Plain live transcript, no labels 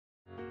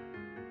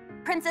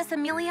Princess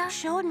Amelia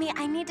showed me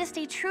I need to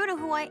stay true to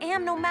who I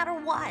am no matter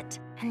what.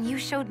 And you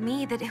showed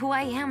me that who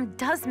I am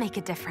does make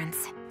a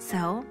difference.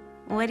 So,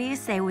 what do you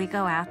say we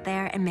go out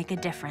there and make a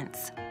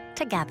difference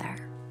together?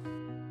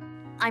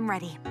 I'm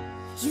ready.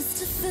 Used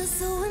to feel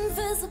so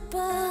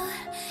invisible.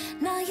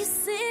 Now you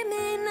see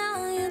me,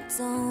 now you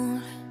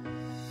don't.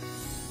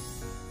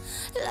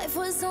 Life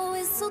was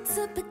always so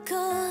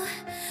typical.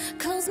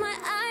 Close my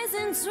eyes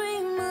and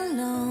dream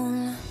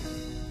alone.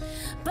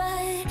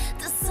 But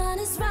the sun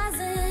is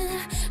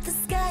rising, the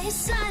sky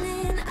is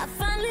shining. I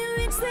finally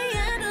reached the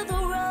end of the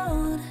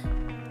road.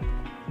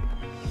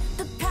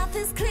 The path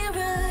is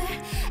clearer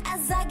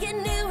as I get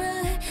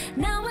nearer.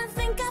 Now I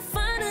think I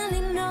finally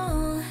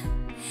know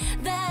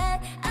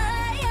that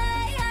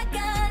I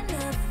got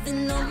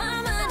nothing on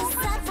my mind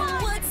aside from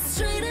what's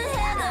straight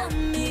ahead of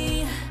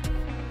me.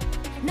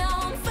 Now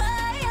I'm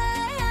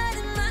fired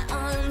and my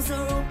arms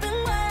are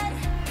open wide,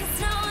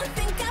 'cause now I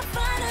think I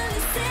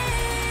finally see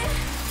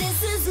this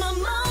is my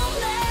moment.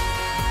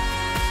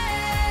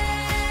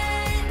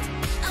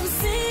 I'm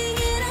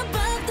singing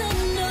above the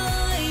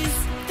noise.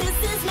 This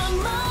is my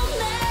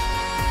moment.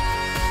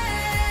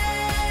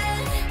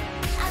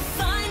 I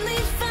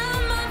finally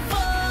found my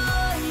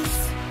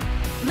voice.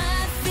 My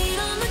feet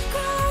on the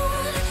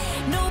ground,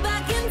 no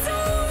backing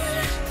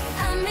down.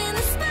 I'm in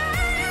the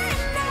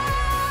spotlight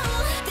now.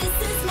 This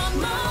is my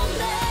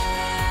moment,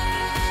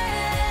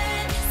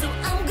 so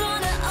I'm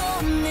gonna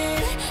own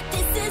it.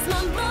 This is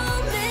my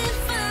moment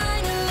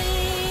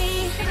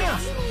finally.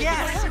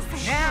 Yes,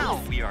 now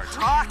we are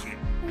talking.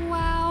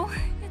 Wow,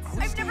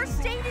 I've never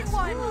stayed in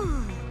one.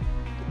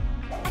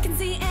 I can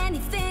see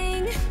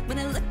anything when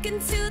I look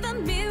into the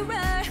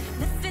mirror.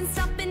 Nothing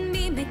stopping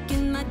me,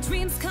 making my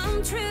dreams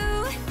come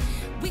true.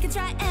 We can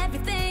try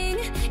everything,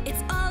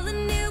 it's all a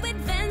new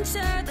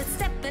adventure. Let's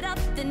step it up,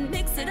 then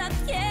mix it up,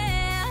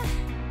 yeah.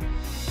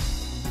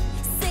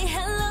 Say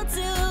hello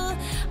to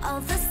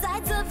all the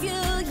sides of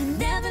you. You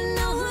never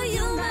know who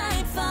you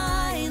might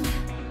find.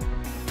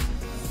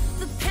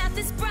 The path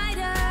is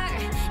brighter,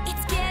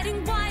 it's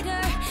getting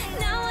wider.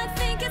 Now I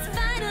think it's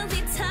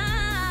finally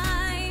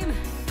time.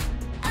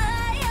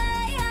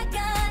 I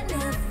got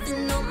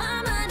nothing on my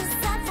mind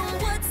aside from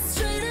what's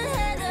straight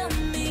ahead of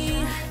me.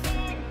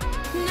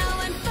 Now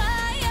I'm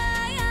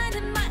fired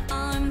and my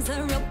arms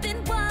are open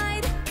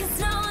wide, 'cause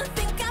now I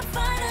think I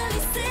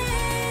finally see.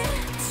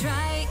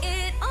 Try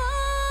it on.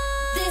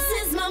 This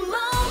is my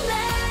moment.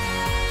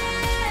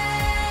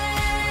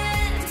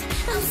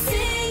 I'm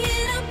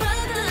singing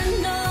above the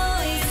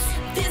noise.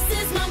 This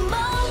is my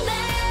moment.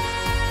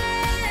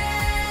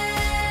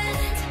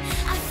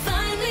 I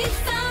finally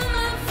found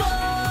my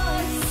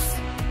voice.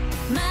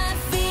 My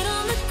feet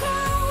on the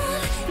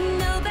ground,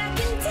 no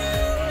backing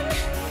down.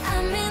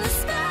 I'm in the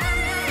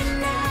spotlight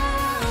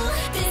now.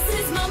 This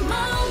is my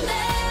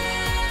moment,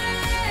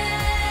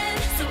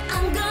 so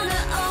I'm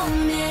gonna own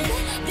it.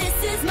 This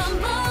is my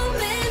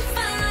moment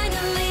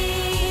finally.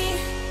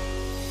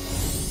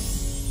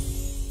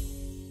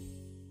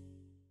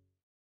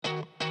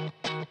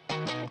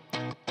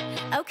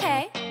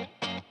 Okay.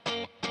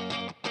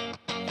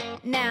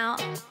 Now,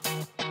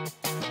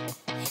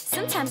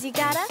 sometimes you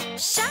gotta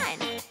shine.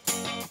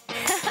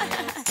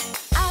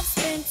 I've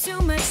spent too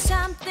much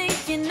time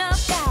thinking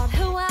about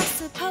who I'm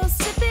supposed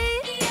to be.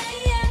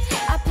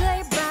 I play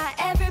by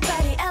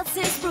everybody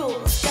else's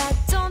rules that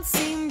don't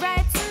seem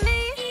right to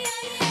me.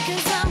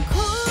 'Cause I'm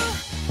cool,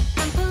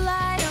 I'm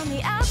polite on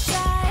the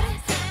outside,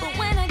 but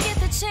when I get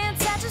the chance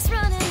I just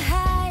run and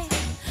hide.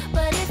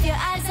 But if your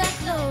eyes are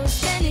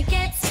closed, then it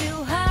gets too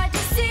hard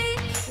to see.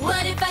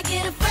 What if I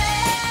get afraid?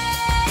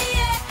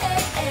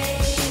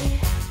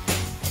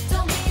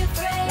 Don't be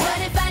afraid. What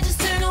if I just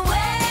turn away?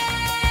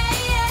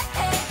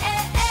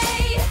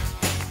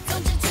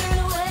 Don't you turn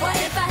away. What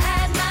if I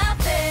hide my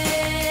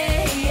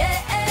face?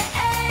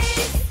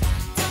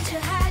 Don't you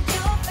hide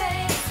your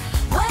face.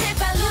 What if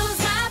I lose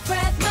my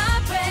breath,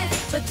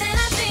 but then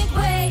I think,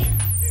 wait.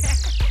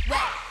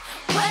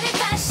 What if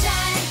I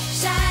shine,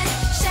 shine,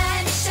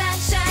 shine, shine,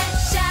 shine,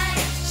 shine,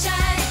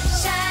 shine,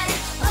 shine?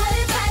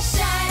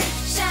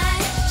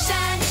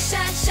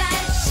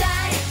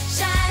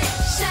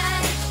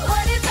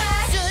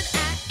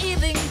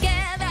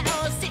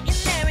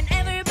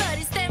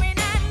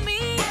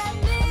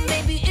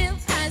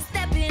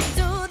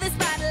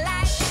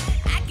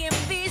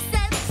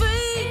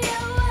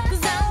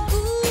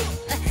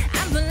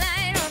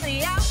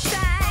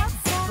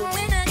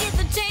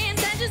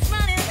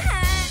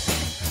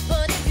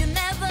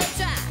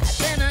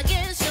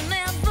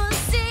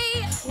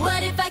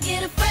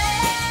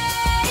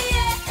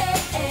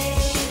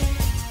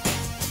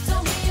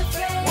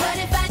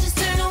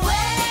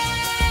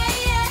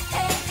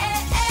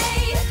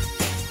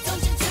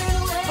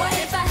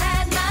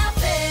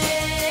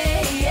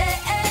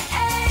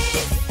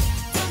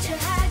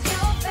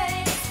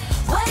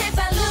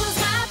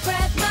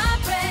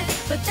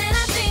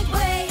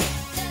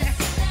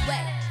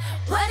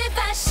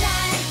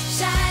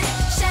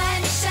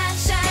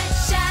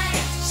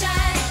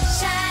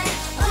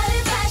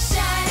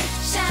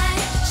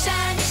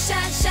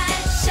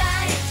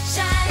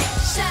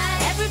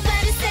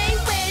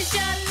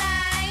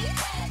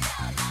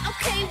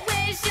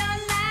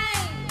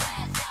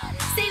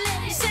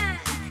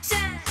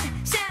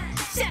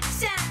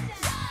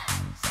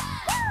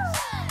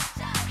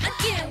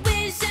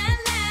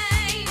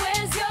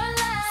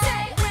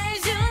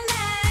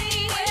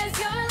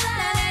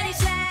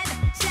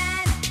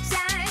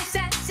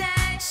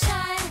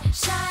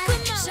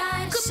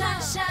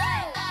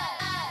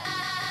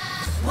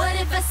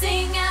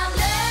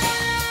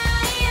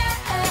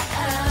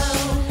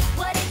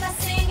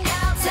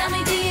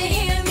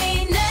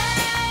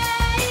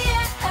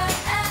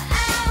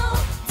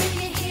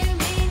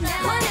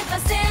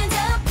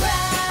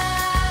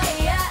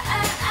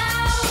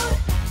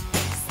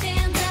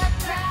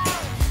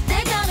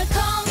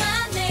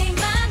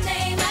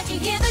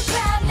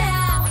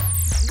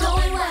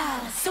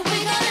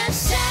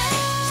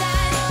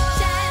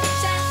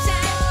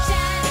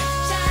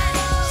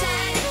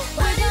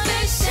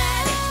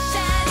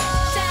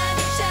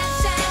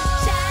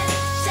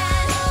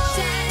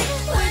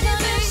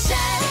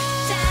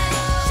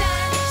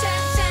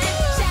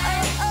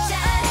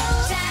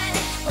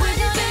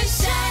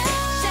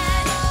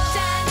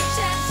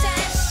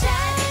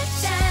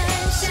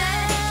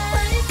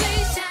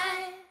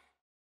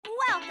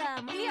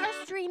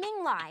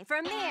 streaming live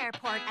from the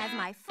airport as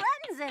my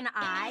friends and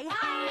I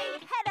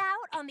head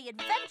out on the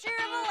adventure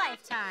of a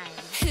lifetime.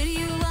 Who do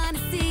you want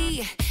to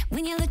see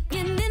when you're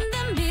looking in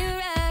the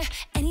mirror?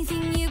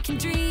 Anything you can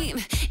dream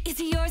is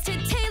yours to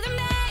tailor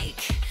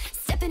make.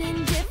 Stepping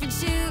in different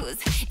shoes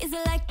is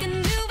like a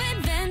new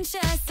adventure.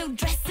 So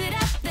dress it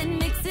up, then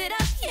mix it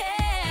up,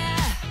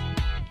 yeah.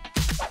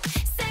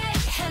 Say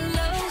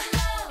hello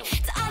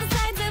to all the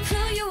sides of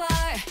who you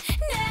are.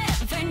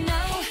 Never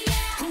know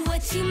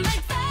what you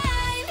might find.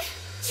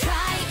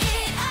 Try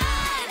it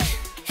on.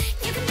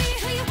 You can be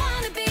who you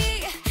want to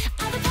be.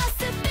 All the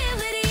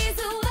possibilities,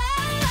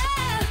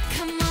 whoa.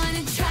 Come on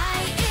and try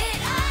it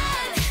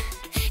on.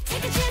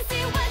 Take a chance,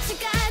 see what you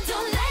got.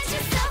 Don't let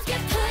yourself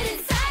get put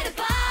inside a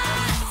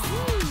box.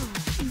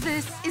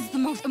 This is the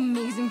most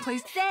amazing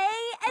place. Say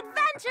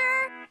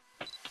adventure!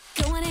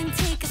 Go on and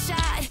take a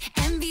shot.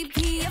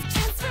 MVP of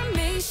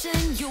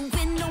transformation. You'll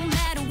win no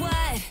matter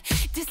what.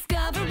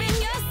 Discovering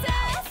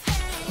yourself.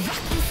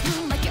 Rock this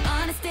room like you're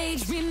on a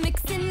stage.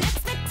 Remixing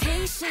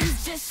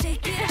expectations. Just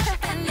shake it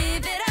up and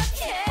live it up,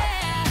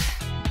 yeah.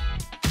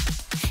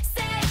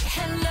 Say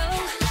hello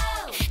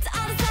to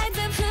all the sides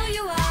of who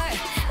you are.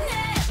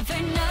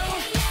 Never know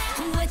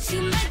what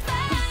you might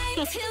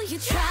find till you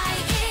try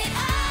it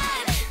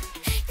on.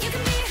 You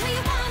can be who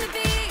you want to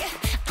be.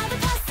 All the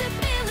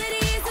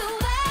possibilities,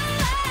 whoa.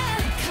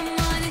 Come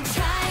on and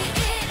try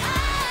it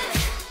on.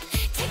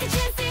 Take a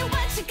chance, see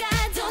what you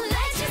got. Don't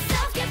let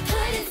yourself get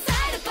put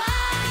inside a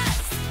box.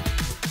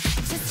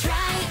 Just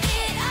try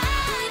it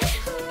on.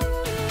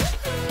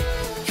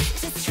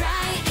 Just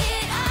try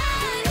it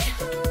on.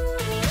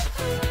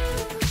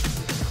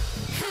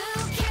 Who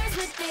cares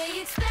what they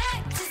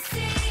expect to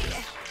see?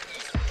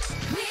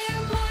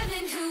 We're more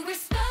than who we're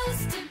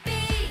supposed to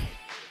be.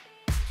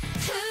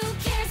 Who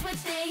cares what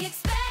they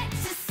expect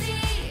to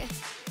see?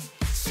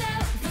 Show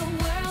the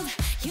world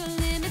your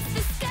limits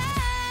the sky.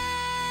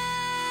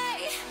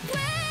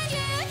 When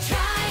you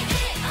try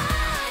it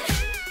on,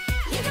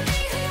 you can be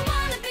who you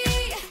wanna be.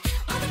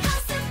 All the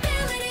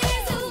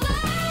possibilities, whoa.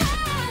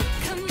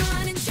 Come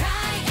on and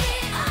try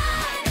it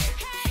on.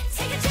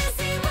 Take a chance,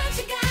 see what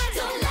you got.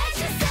 Don't let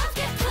yourself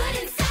get put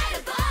inside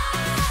a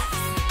box.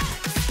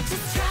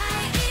 Just try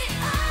it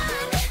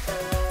on.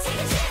 Take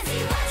a chance,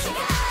 see what you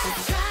got.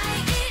 Just try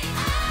it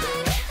on.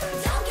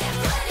 Don't get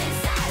put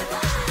inside a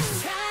box.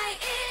 Try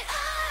it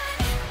on.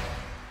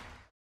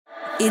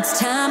 It's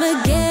time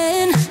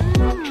again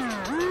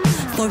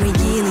for a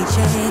yearly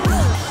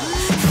checkup.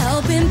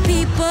 Helping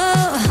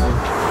people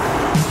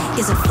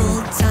is a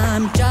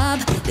full-time job.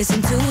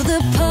 Listen to the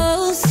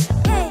pulse.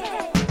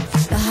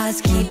 The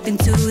heart's keeping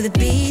to the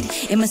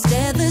beat in my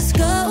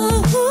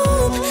stethoscope.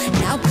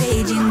 Now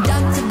paging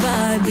Dr.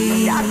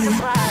 Barbie.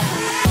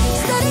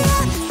 Study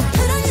up,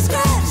 put on your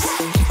scrubs.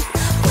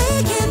 We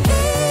can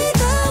be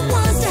the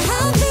ones to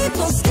help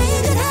people stay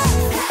in good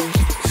health.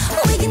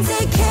 We can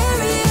take care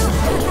of you.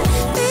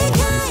 Be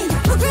kind,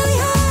 work really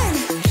hard.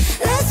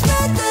 Let's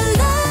spread the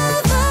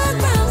love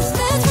around.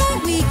 That's right,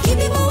 we keep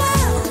people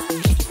well.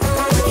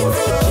 We can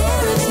take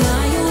care of you.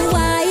 Smile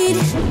wide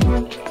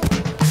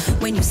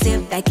when you sit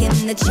back in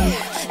the chair.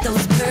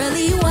 Those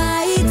pearly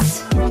whites,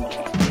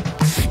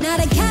 not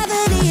a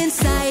cavity in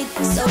sight.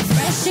 So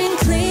fresh and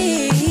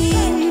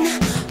clean,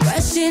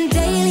 brushing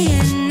daily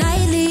and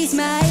nightly.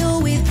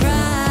 Smile with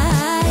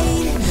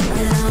pride,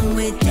 along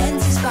with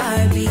dentist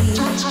Barbie.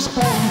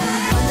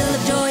 Bundle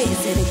of joy,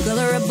 is it a girl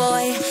or a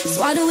boy?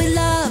 Swallow with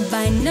love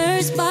by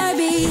Nurse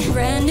Barbie.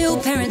 Brand new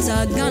parents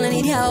are gonna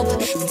need help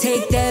to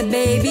take their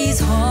babies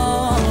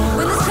home.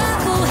 When the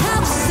struggle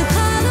helps to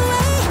call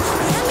away,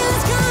 the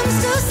ambulance comes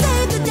to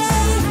save the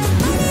day.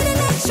 Might need an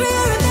X-ray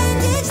or a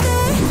bandage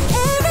there.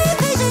 Every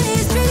patient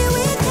is treated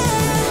with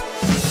care.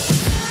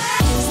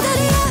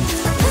 Study up,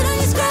 put on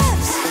your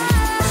scrubs.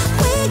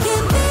 We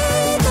can be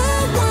the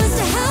ones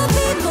to help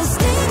people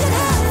stay in good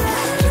health.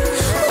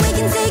 We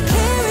can take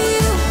care of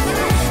you.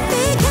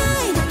 Be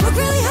kind, work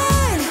really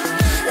hard.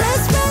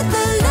 Let's spread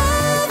the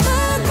love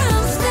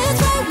around. That's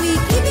right, we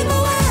keep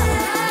people well.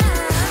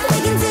 We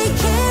can take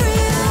care of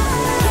you.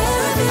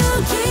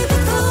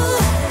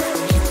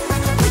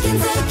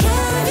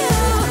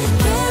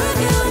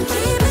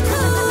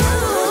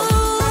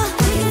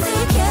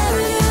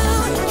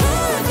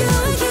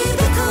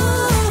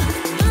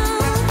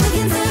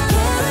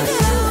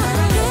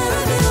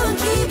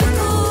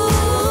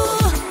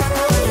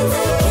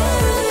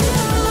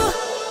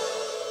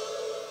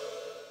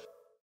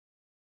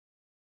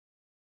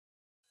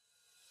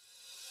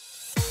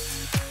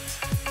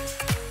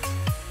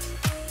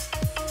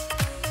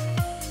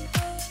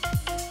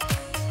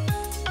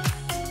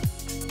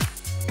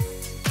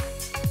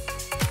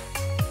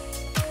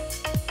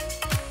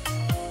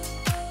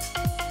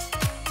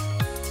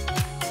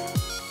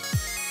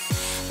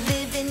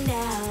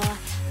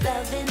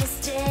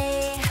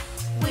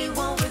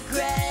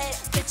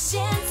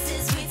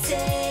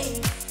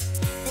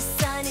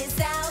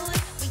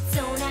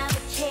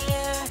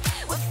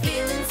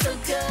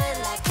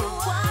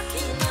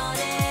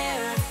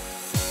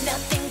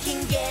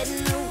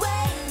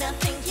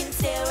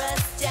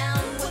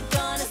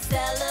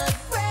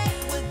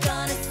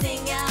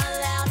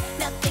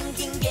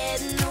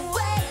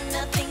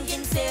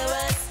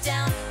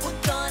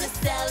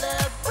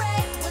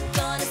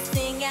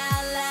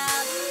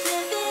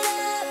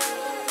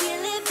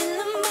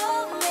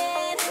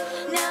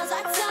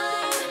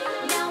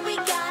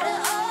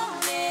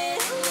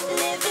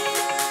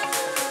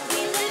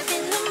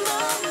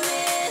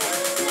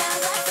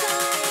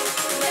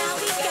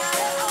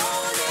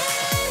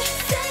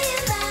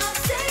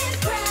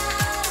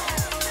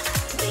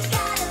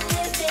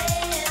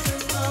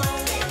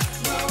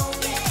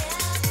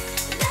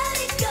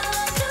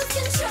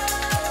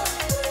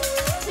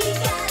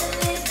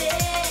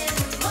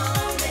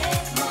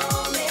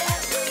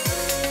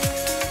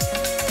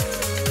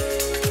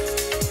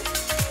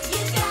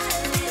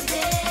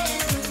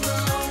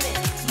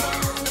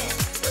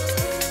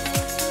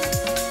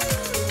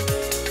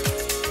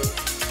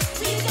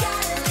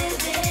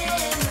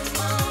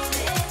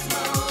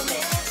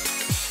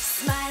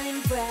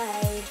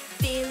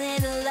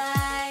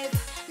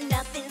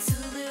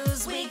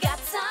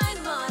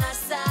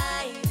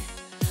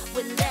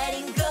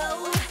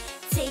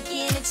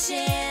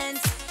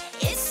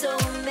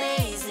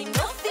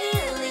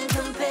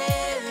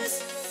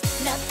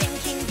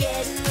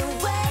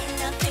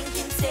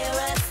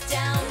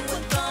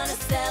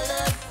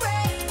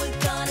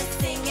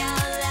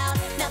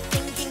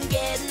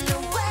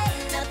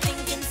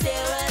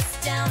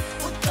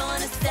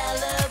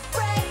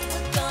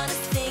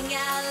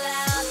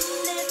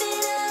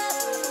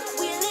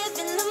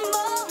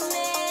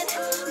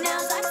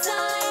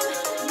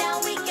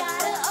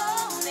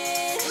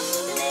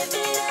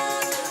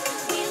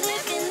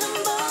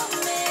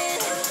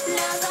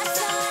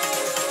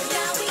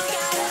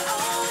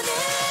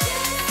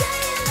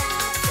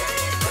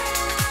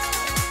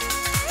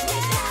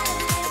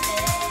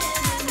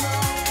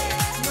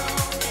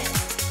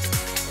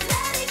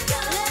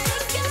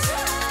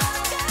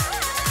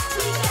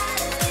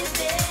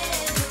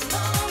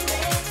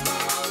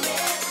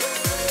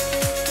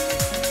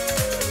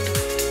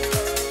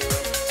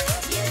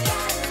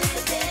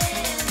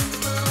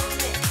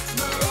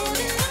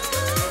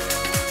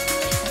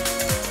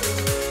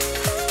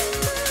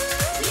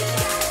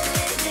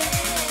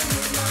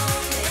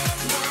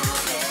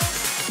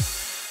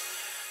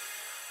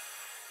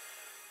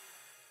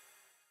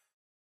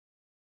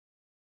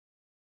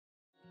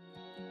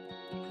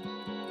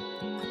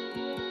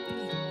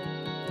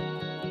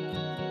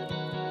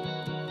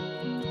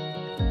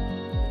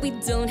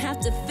 we don't have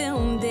to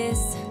film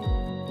this,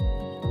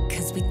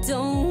 'cause we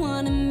don't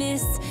wanna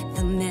miss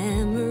the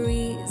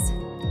memories.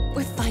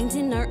 We're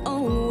finding our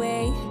own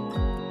way,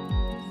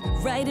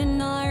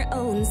 writing our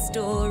own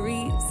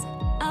stories.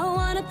 I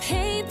wanna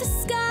paint the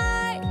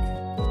sky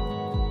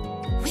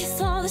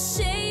with all the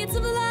shades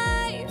of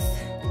life.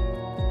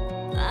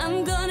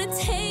 I'm gonna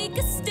take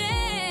a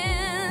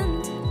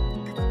stand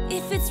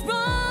if it's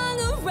wrong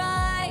or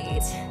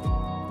right.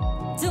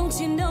 Don't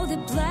you know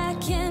that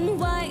black and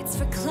white's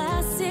for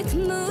classic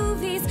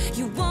movies?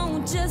 You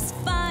won't just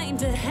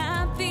find a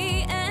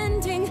happy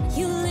ending.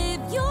 You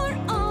live your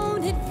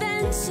own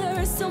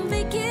adventure, so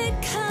make it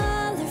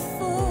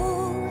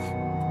colorful.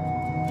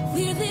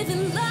 We're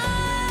living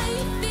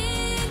life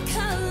in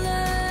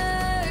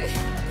color,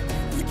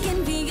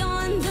 looking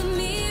beyond the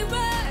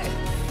mirror,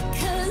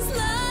 'cause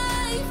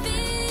life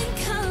in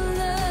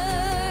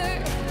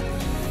color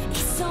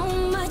is so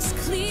much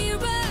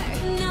clearer.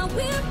 Now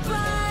we're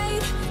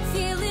bright,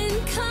 feeling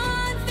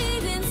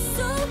confident,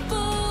 so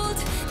bold.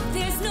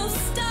 There's no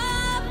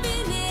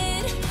stopping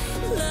it.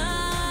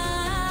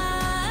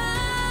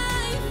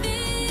 Life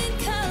in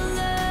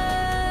color.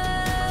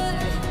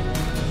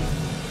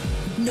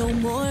 No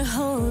more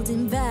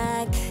holding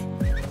back.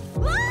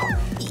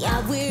 Yeah,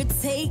 we're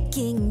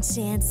taking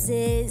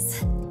chances,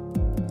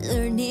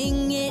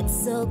 learning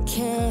it's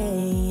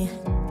okay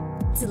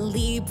to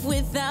leap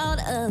without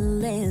a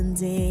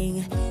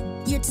landing.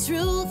 Your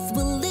truth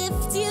will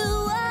lift you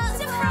up.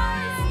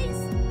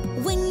 Surprise!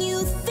 When you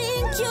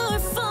think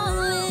you're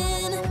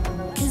falling,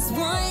 'cause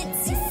once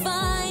you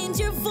find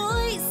your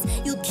voice,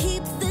 you'll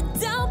keep the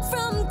doubt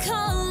from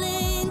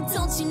calling.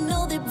 Don't you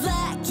know that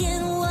black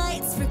and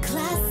white's for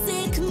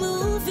classic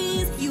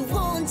movies? You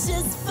won't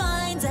just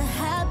find a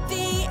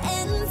happy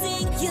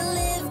ending. You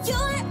live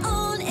your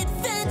own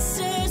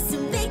adventure, so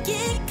make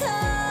it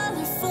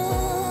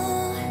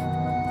colorful.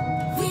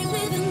 We're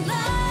living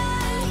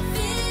life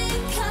in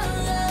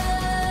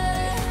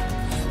color,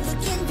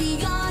 looking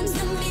beyond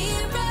the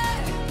mirror,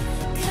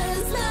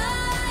 'cause life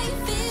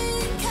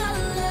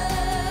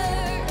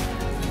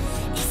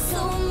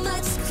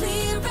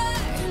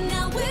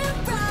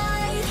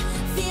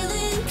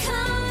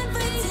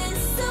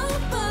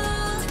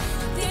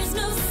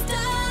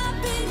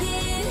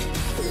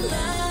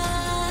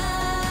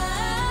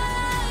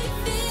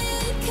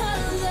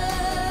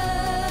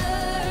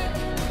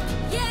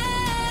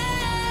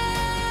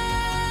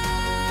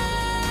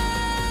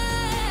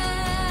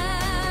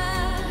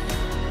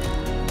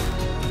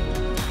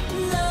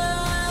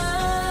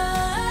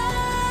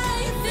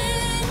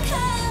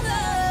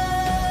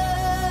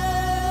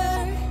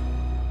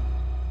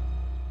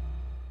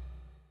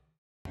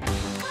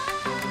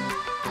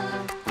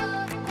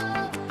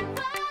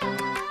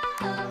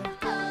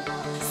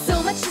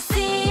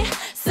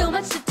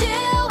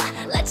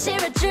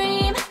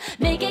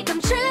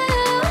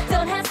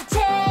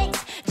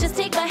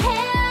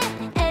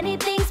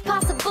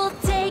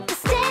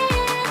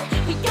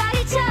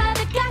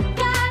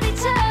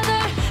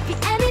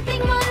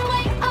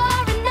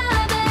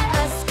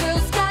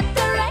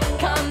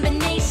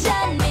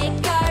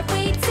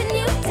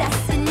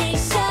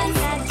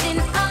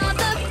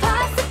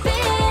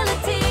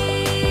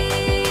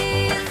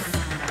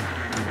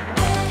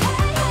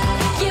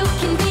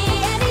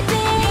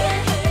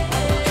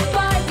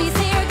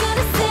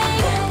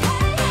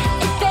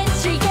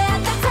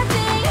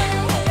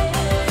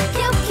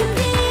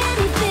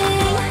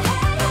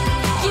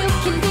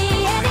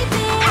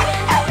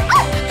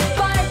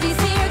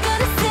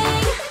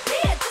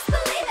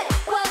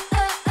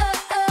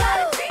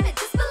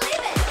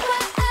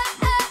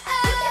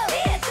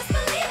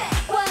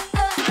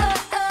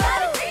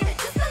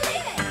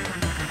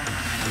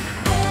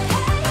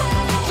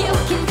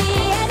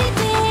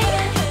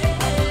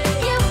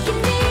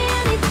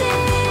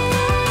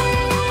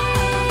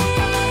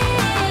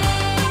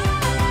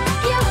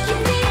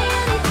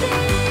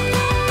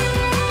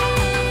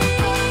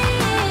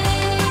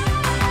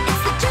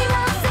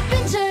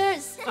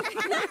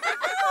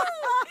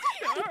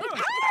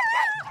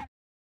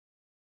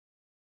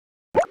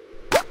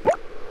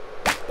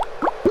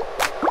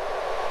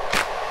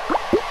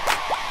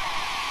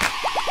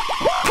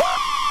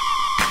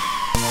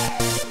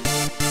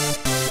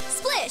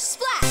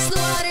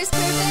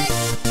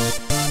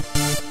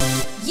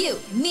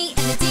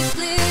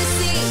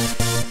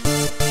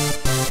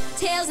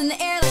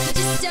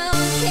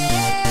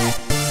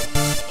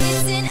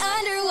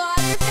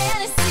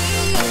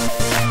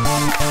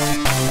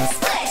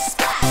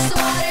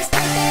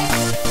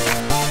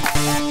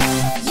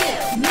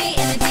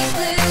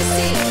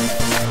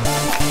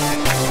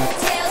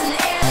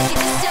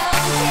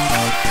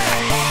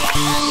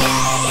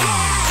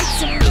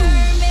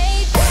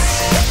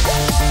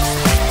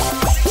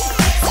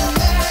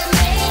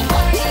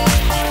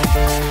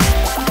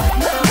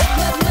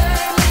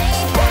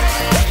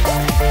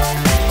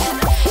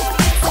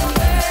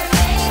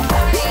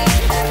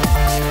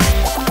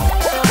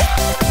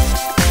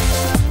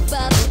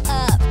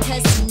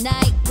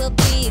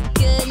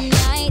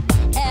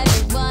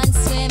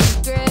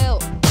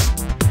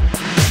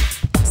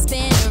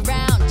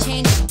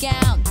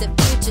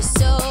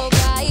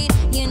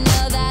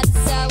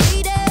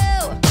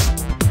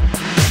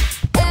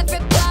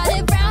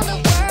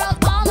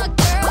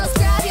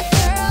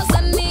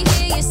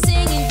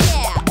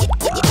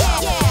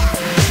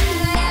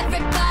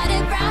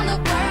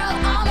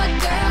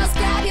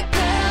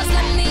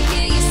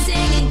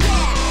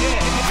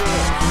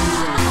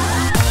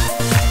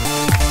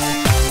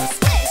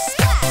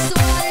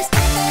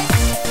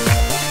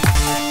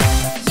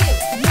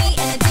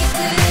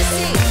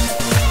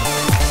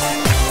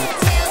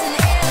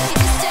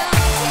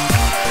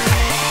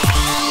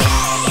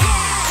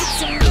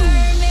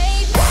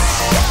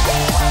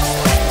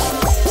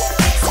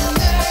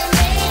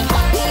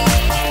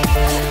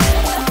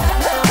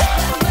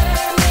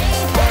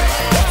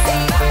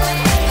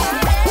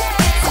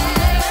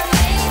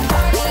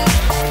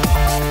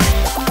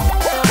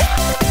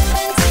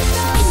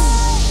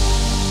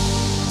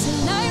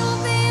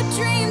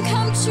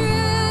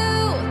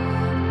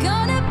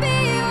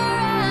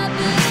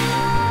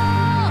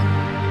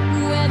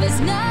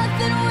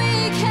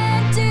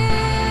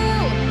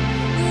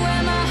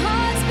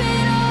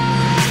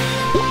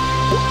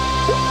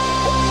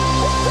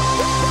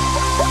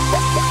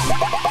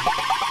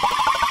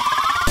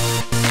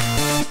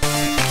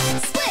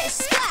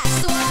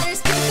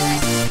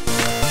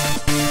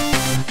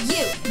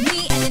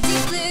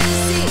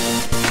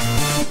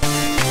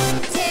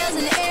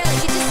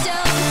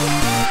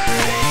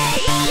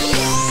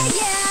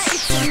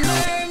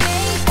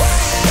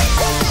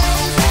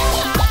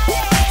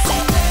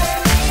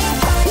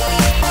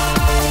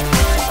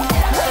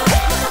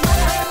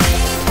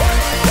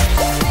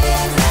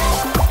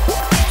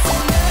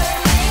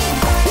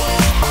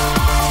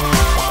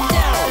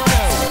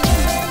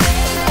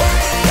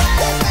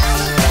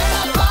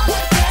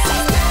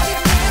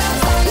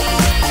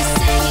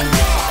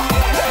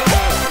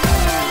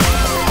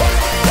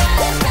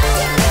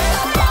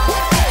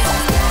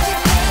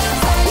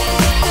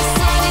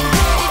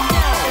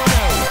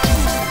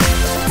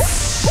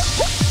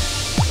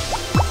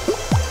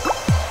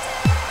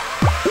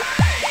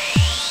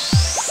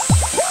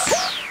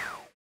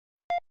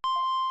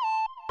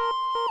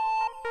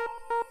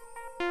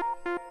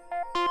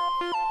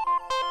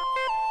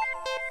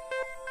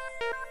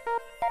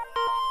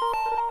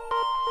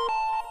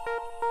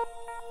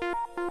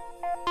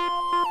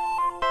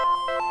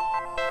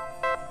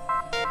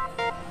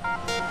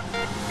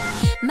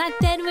My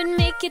bed would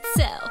make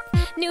itself,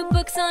 new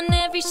books on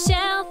every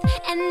shelf,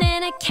 and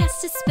then I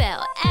cast a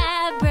spell,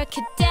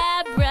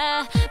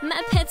 abracadabra.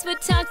 My pets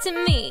would talk to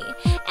me,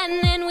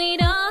 and then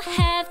we'd all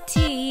have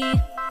tea.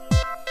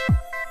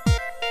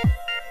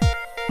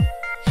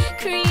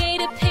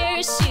 Create a pair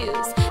of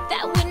shoes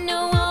that would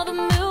know all the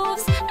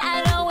moves.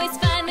 I'd always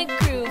find the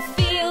groove,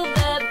 feel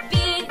the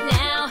beat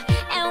now,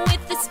 and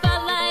with the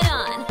spotlight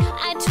on,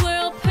 I'd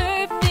twirl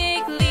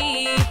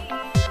perfectly.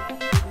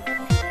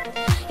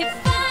 If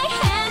I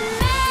had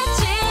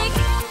magic,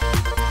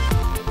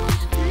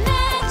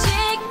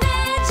 magic,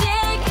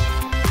 magic.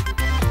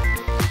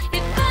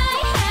 If I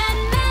had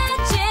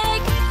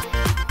magic,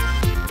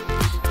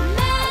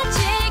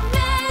 magic,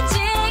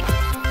 magic.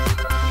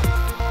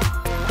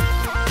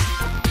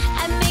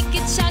 I'd make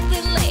a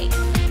chocolate lake,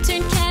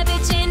 turn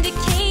cabbage into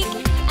cake.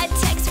 I'd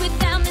text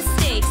without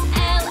mistakes,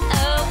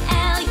 LOL,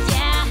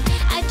 yeah.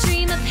 I'd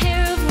dream a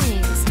pair of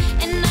wings,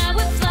 and I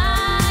would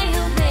fly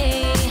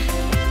away.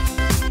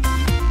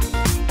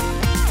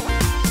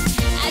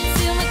 I'd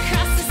zoom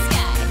across the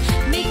sky,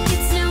 make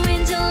it snow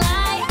in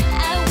July.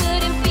 I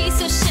wouldn't be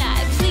so shy,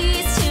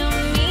 pleased to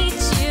meet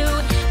you.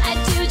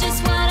 I'd do just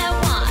what I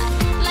want,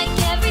 like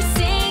every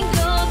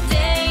single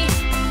day.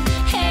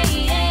 Hey,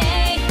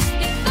 hey,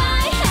 if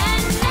I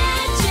had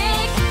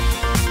magic,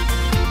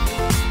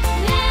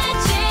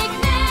 magic,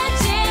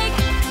 magic.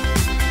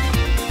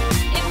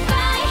 If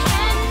I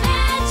had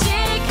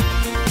magic,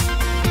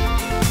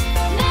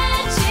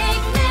 magic,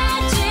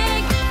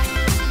 magic.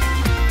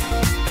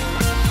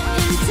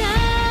 And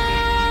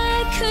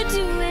I could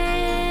do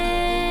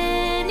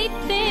anything.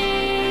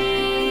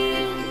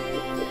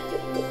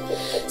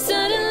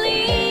 Suddenly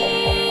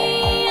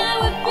I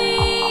would be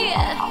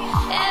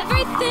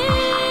everything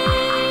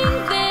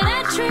that I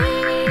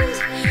dreamed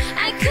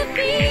I could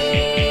be.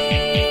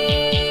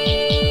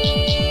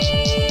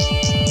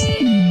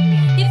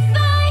 If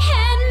I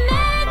had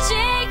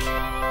magic,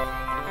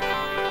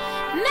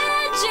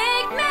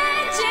 magic,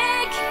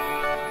 magic.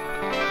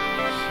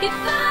 If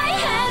I